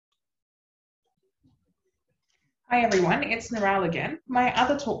Hi everyone, it's Nural again. My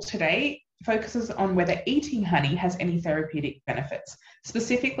other talk today focuses on whether eating honey has any therapeutic benefits,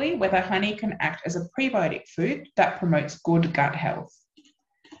 specifically whether honey can act as a prebiotic food that promotes good gut health.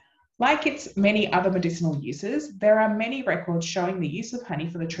 Like its many other medicinal uses, there are many records showing the use of honey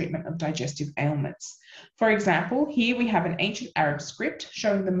for the treatment of digestive ailments. For example, here we have an ancient Arab script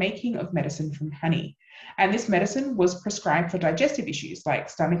showing the making of medicine from honey. And this medicine was prescribed for digestive issues like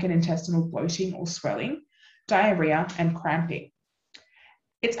stomach and intestinal bloating or swelling, diarrhea, and cramping.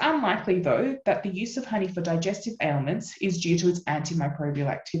 It's unlikely, though, that the use of honey for digestive ailments is due to its antimicrobial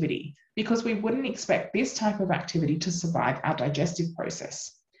activity, because we wouldn't expect this type of activity to survive our digestive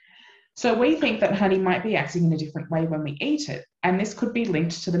process. So we think that honey might be acting in a different way when we eat it, and this could be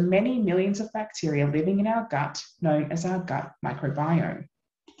linked to the many millions of bacteria living in our gut, known as our gut microbiome.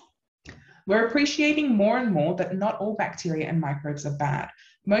 We're appreciating more and more that not all bacteria and microbes are bad.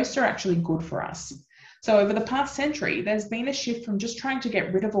 Most are actually good for us. So over the past century, there's been a shift from just trying to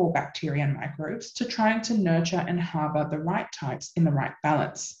get rid of all bacteria and microbes to trying to nurture and harbour the right types in the right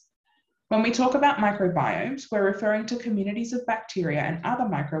balance. When we talk about microbiomes, we're referring to communities of bacteria and other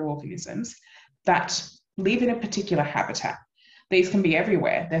microorganisms that live in a particular habitat. These can be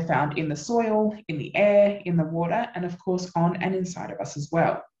everywhere. They're found in the soil, in the air, in the water, and of course on and inside of us as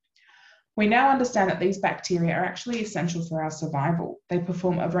well. We now understand that these bacteria are actually essential for our survival. They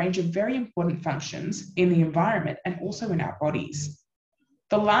perform a range of very important functions in the environment and also in our bodies.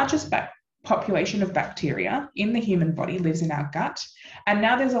 The largest population of bacteria in the human body lives in our gut, and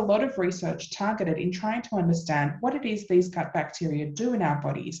now there's a lot of research targeted in trying to understand what it is these gut bacteria do in our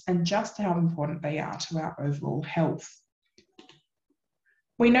bodies and just how important they are to our overall health.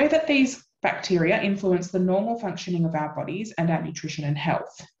 We know that these bacteria influence the normal functioning of our bodies and our nutrition and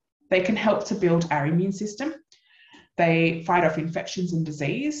health. They can help to build our immune system. They fight off infections and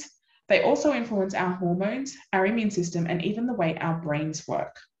disease. They also influence our hormones, our immune system, and even the way our brains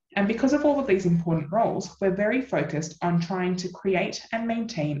work. And because of all of these important roles, we're very focused on trying to create and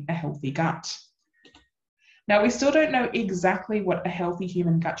maintain a healthy gut. Now, we still don't know exactly what a healthy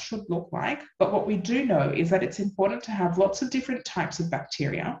human gut should look like, but what we do know is that it's important to have lots of different types of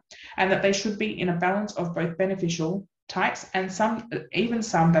bacteria and that they should be in a balance of both beneficial types and even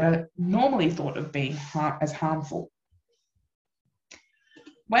some that are normally thought of being as harmful.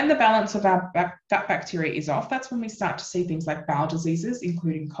 When the balance of our gut bacteria is off, that's when we start to see things like bowel diseases,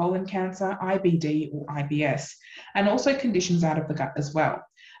 including colon cancer, IBD or IBS, and also conditions out of the gut as well.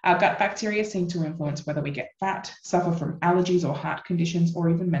 Our gut bacteria seem to influence whether we get fat, suffer from allergies or heart conditions, or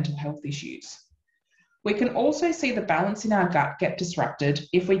even mental health issues. We can also see the balance in our gut get disrupted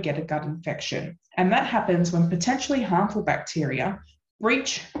if we get a gut infection. And that happens when potentially harmful bacteria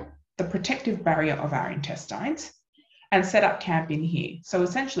breach the protective barrier of our intestines and set up camp in here. So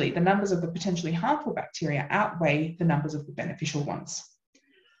essentially, the numbers of the potentially harmful bacteria outweigh the numbers of the beneficial ones.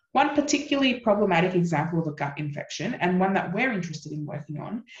 One particularly problematic example of a gut infection, and one that we're interested in working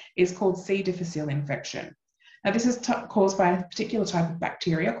on, is called C. difficile infection. Now, this is caused by a particular type of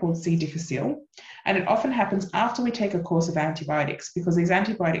bacteria called C. difficile, and it often happens after we take a course of antibiotics because these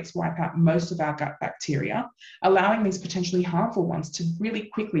antibiotics wipe out most of our gut bacteria, allowing these potentially harmful ones to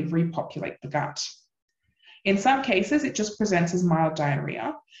really quickly repopulate the gut. In some cases, it just presents as mild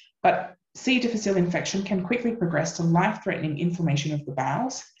diarrhea, but C. difficile infection can quickly progress to life-threatening inflammation of the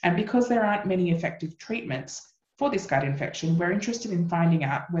bowels, and because there aren't many effective treatments for this gut infection, we're interested in finding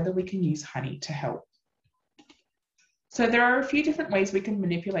out whether we can use honey to help. So there are a few different ways we can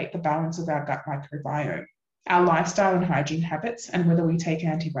manipulate the balance of our gut microbiome. Our lifestyle and hygiene habits and whether we take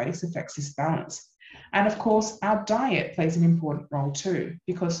antibiotics affects this balance. And of course, our diet plays an important role too,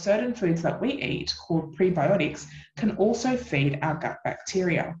 because certain foods that we eat, called prebiotics, can also feed our gut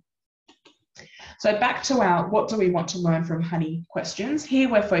bacteria. So back to our what do we want to learn from honey questions. Here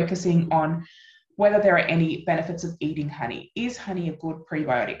we're focusing on whether there are any benefits of eating honey. Is honey a good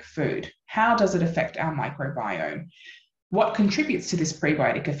prebiotic food? How does it affect our microbiome? What contributes to this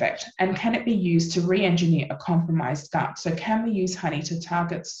prebiotic effect? And can it be used to re-engineer a compromised gut? So can we use honey to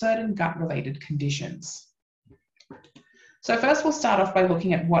target certain gut-related conditions? So first we'll start off by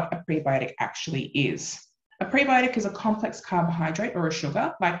looking at what a prebiotic actually is. A prebiotic is a complex carbohydrate or a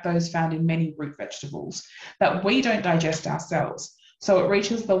sugar, like those found in many root vegetables, that we don't digest ourselves. So it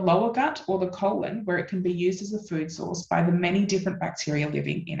reaches the lower gut or the colon, where it can be used as a food source by the many different bacteria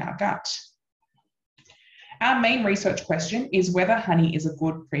living in our gut. Our main research question is whether honey is a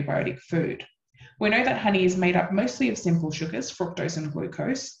good prebiotic food. We know that honey is made up mostly of simple sugars, fructose and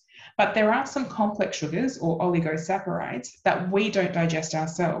glucose, but there are some complex sugars or oligosaccharides that we don't digest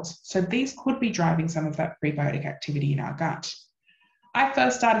ourselves. So these could be driving some of that prebiotic activity in our gut. I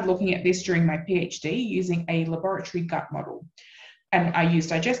first started looking at this during my PhD using a laboratory gut model. And I used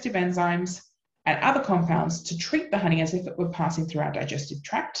digestive enzymes and other compounds to treat the honey as if it were passing through our digestive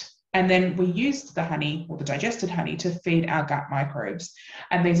tract. And then we used the honey, or the digested honey, to feed our gut microbes.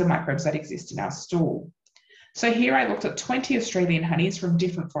 And these are microbes that exist in our stool. So here I looked at 20 Australian honeys from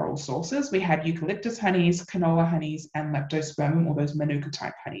different floral sources. We had eucalyptus honeys, canola honeys, and leptospermum, or those manuka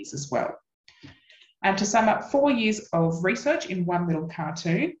type honeys as well. And to sum up 4 years of research in one little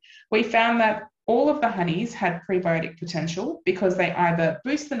cartoon, we found that all of the honeys had prebiotic potential because they either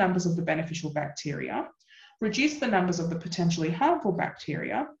boost the numbers of the beneficial bacteria, reduce the numbers of the potentially harmful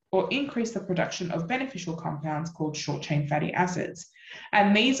bacteria, or increase the production of beneficial compounds called short-chain fatty acids.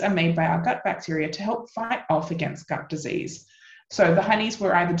 And these are made by our gut bacteria to help fight off against gut disease. So the honeys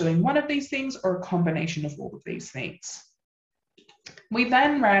were either doing one of these things or a combination of all of these things. We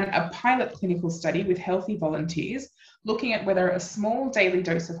then ran a pilot clinical study with healthy volunteers, looking at whether a small daily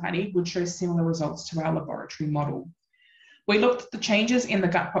dose of honey would show similar results to our laboratory model. We looked at the changes in the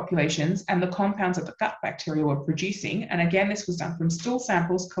gut populations and the compounds that the gut bacteria were producing. And again, this was done from stool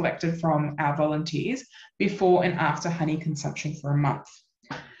samples collected from our volunteers before and after honey consumption for a month.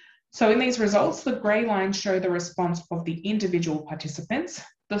 So in these results, the grey lines show the response of the individual participants.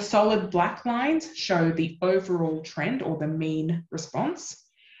 The solid black lines show the overall trend or the mean response.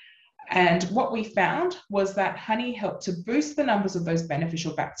 And what we found was that honey helped to boost the numbers of those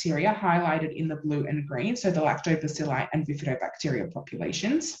beneficial bacteria highlighted in the blue and green, so the lactobacilli and bifidobacteria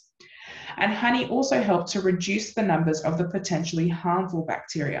populations. And honey also helped to reduce the numbers of the potentially harmful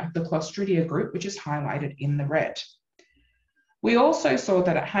bacteria, the Clostridia group, which is highlighted in the red. We also saw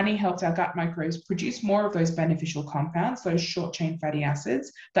that honey helped our gut microbes produce more of those beneficial compounds, those short-chain fatty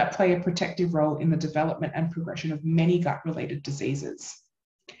acids, that play a protective role in the development and progression of many gut-related diseases.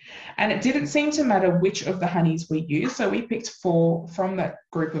 And it didn't seem to matter which of the honeys we used. So we picked 4 from that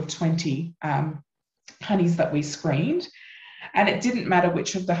group of 20 honeys that we screened. And it didn't matter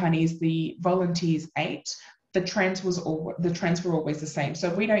which of the honeys the volunteers ate. The trends were always the same.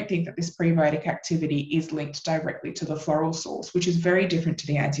 So we don't think that this prebiotic activity is linked directly to the floral source, which is very different to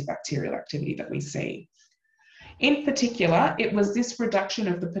the antibacterial activity that we see. In particular, it was this reduction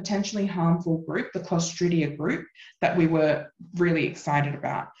of the potentially harmful group, the Clostridia group, that we were really excited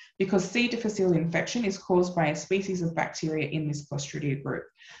about, because C. difficile infection is caused by a species of bacteria in this Clostridia group.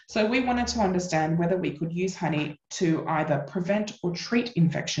 So we wanted to understand whether we could use honey to either prevent or treat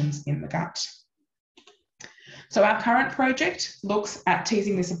infections in the gut. So our current project looks at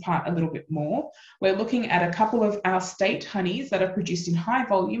teasing this apart a little bit more. We're looking at a couple of our state honeys that are produced in high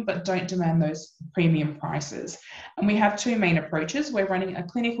volume but don't demand those premium prices. And we have 2 main approaches. We're running a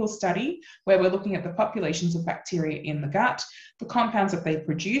clinical study where we're looking at the populations of bacteria in the gut, the compounds that they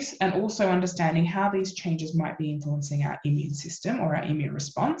produce, and also understanding how these changes might be influencing our immune system or our immune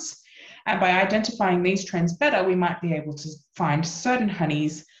response. And by identifying these trends better, we might be able to find certain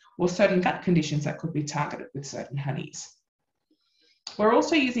honeys or certain gut conditions that could be targeted with certain honeys. We're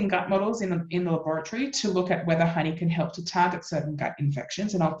also using gut models in the laboratory to look at whether honey can help to target certain gut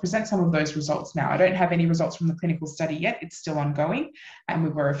infections, and I'll present some of those results now. I don't have any results from the clinical study yet, it's still ongoing, and we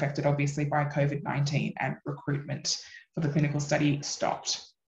were affected obviously by COVID-19 and recruitment for the clinical study stopped.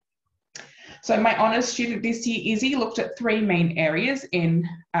 So my honours student this year, Izzy, looked at 3 main areas in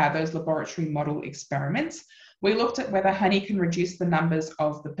those laboratory model experiments. We looked at whether honey can reduce the numbers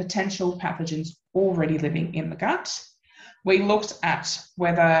of the potential pathogens already living in the gut. We looked at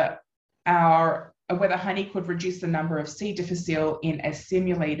whether honey could reduce the number of C. difficile in a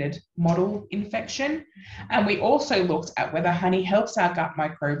simulated model infection. And we also looked at whether honey helps our gut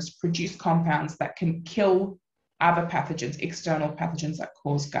microbes produce compounds that can kill other pathogens, external pathogens that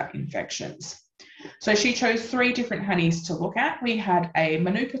cause gut infections. So she chose 3 different honeys to look at. We had a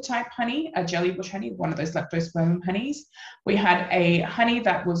manuka type honey, a jellybush honey, one of those leptospermum honeys. We had a honey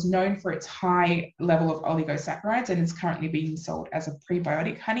that was known for its high level of oligosaccharides and is currently being sold as a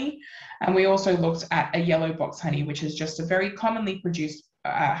prebiotic honey. And we also looked at a yellow box honey, which is just a very commonly produced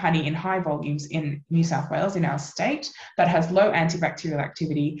honey in high volumes in New South Wales, in our state, that has low antibacterial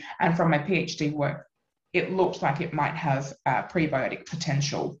activity. And from my PhD work, it looked like it might have prebiotic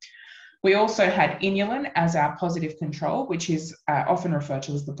potential. We also had inulin as our positive control, which is often referred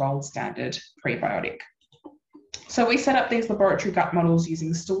to as the gold standard prebiotic. So we set up these laboratory gut models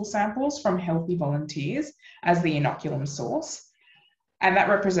using stool samples from healthy volunteers as the inoculum source. And that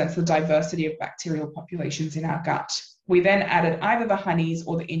represents the diversity of bacterial populations in our gut. We then added either the honeys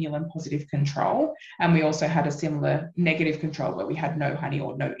or the inulin positive control. And we also had a similar negative control where we had no honey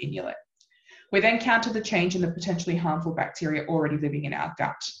or no inulin. We then counted the change in the potentially harmful bacteria already living in our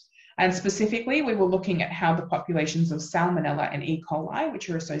gut. And specifically, we were looking at how the populations of Salmonella and E. coli,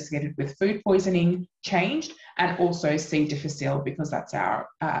 which are associated with food poisoning, changed, and also C. difficile, because that's our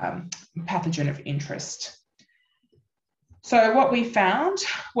pathogen of interest. So what we found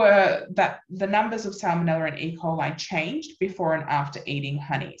were that the numbers of Salmonella and E. coli changed before and after eating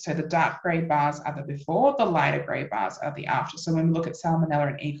honey. So the dark grey bars are the before, the lighter grey bars are the after. So when we look at Salmonella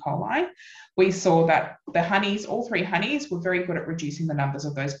and E. coli, we saw that the honeys, all three honeys, were very good at reducing the numbers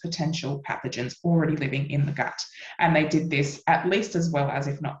of those potential pathogens already living in the gut. And they did this at least as well as,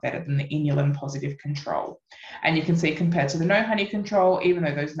 if not better, than the inulin positive control. And you can see, compared to the no honey control, even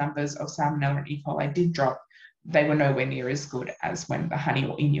though those numbers of Salmonella and E. coli did drop, they were nowhere near as good as when the honey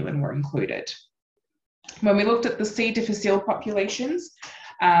or inulin were included. When we looked at the C. difficile populations,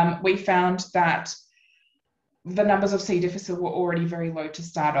 we found that the numbers of C. difficile were already very low to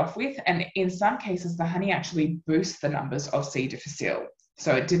start off with, and in some cases, the honey actually boosts the numbers of C. difficile.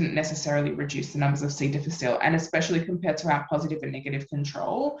 So it didn't necessarily reduce the numbers of C. difficile, and especially compared to our positive and negative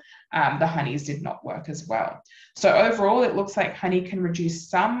control, the honeys did not work as well. So overall, it looks like honey can reduce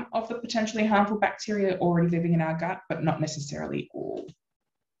some of the potentially harmful bacteria already living in our gut, but not necessarily all.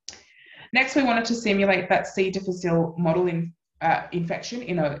 Next, we wanted to simulate that C. difficile model infection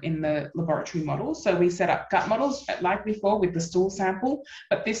in the laboratory model. So we set up gut models like before with the stool sample,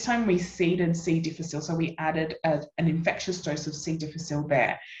 but this time we seeded C. difficile. So we added an infectious dose of C. difficile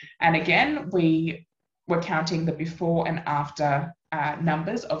there. And again, we were counting the before and after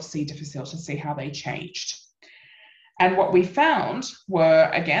numbers of C. difficile to see how they changed. And what we found were,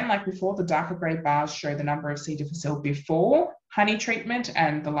 again, like before, the darker grey bars show the number of C. difficile before honey treatment,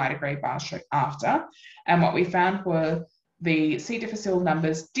 and the lighter grey bars show after. And what we found were the C. difficile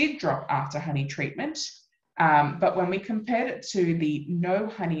numbers did drop after honey treatment, but when we compared it to the no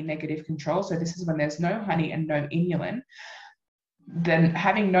honey negative control, so this is when there's no honey and no inulin, then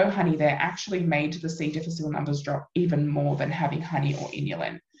having no honey there actually made the C. difficile numbers drop even more than having honey or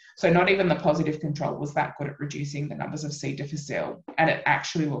inulin. So not even the positive control was that good at reducing the numbers of C. difficile, and it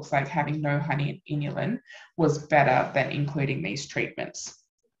actually looks like having no honey and inulin was better than including these treatments.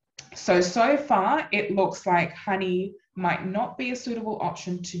 So far, it looks like honey might not be a suitable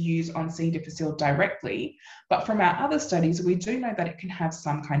option to use on C. difficile directly, but from our other studies, we do know that it can have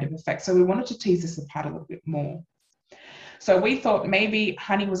some kind of effect. So we wanted to tease this apart a little bit more. So we thought maybe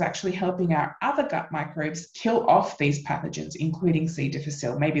honey was actually helping our other gut microbes kill off these pathogens, including C.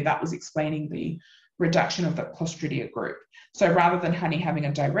 difficile. Maybe that was explaining the reduction of the Clostridia group. So rather than honey having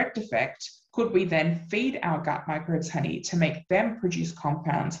a direct effect, could we then feed our gut microbes honey to make them produce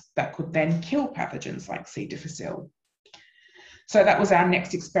compounds that could then kill pathogens like C. difficile? So that was our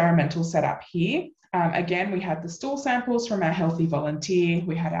next experimental setup here. Again, we had the stool samples from our healthy volunteer,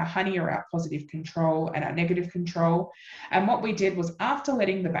 we had our honey or our positive control and our negative control. And what we did was, after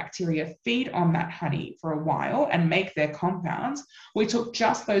letting the bacteria feed on that honey for a while and make their compounds, we took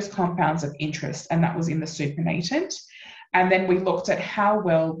just those compounds of interest, and that was in the supernatant. And then we looked at how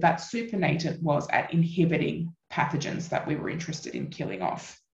well that supernatant was at inhibiting pathogens that we were interested in killing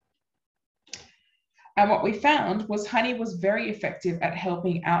off. And what we found was honey was very effective at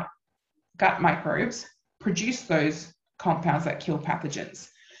helping our gut microbes produce those compounds that kill pathogens.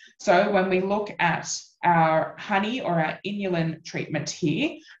 So when we look at our honey or our inulin treatment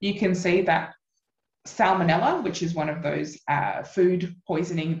here, you can see that Salmonella, which is one of those food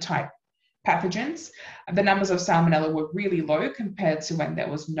poisoning type pathogens, the numbers of Salmonella were really low compared to when there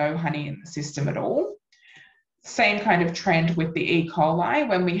was no honey in the system at all. Same kind of trend with the E. coli.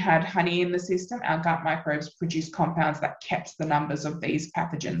 When we had honey in the system, our gut microbes produced compounds that kept the numbers of these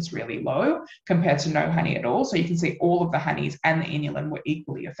pathogens really low compared to no honey at all. So you can see all of the honeys and the inulin were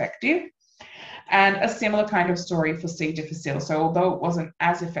equally effective. And a similar kind of story for C. difficile. So although it wasn't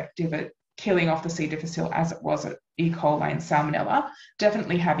as effective at killing off the C. difficile as it was at E. coli and Salmonella,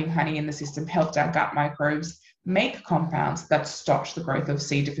 definitely having honey in the system helped our gut microbes make compounds that stopped the growth of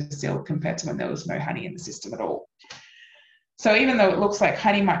C. difficile compared to when there was no honey in the system at all. So even though it looks like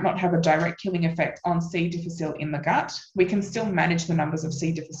honey might not have a direct killing effect on C. difficile in the gut, we can still manage the numbers of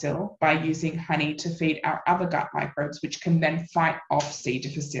C. difficile by using honey to feed our other gut microbes, which can then fight off C.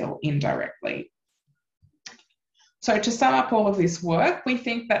 difficile indirectly. So to sum up all of this work, we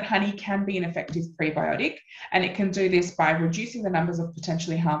think that honey can be an effective prebiotic, and it can do this by reducing the numbers of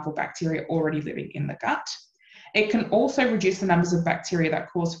potentially harmful bacteria already living in the gut. It can also reduce the numbers of bacteria that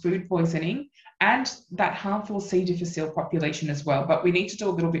cause food poisoning and that harmful C. difficile population as well. But we need to do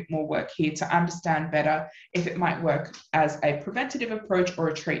a little bit more work here to understand better if it might work as a preventative approach or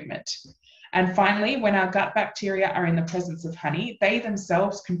a treatment. And finally, when our gut bacteria are in the presence of honey, they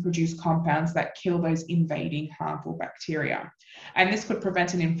themselves can produce compounds that kill those invading harmful bacteria. And this could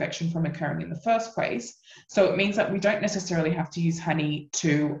prevent an infection from occurring in the first place. So it means that we don't necessarily have to use honey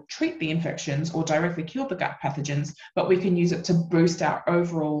to treat the infections or directly kill the gut pathogens, but we can use it to boost our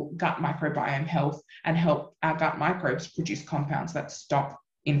overall gut microbiome health and help our gut microbes produce compounds that stop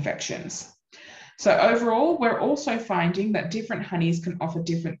infections. So overall, we're also finding that different honeys can offer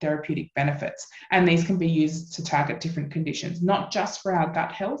different therapeutic benefits, and these can be used to target different conditions, not just for our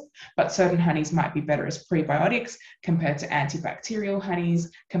gut health, but certain honeys might be better as prebiotics compared to antibacterial honeys,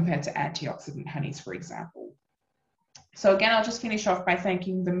 compared to antioxidant honeys, for example. So again, I'll just finish off by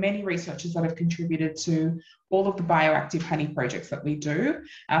thanking the many researchers that have contributed to all of the bioactive honey projects that we do,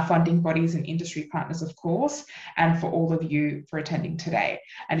 our funding bodies and industry partners, of course, and for all of you for attending today.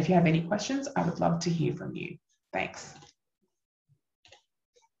 And if you have any questions, I would love to hear from you. Thanks.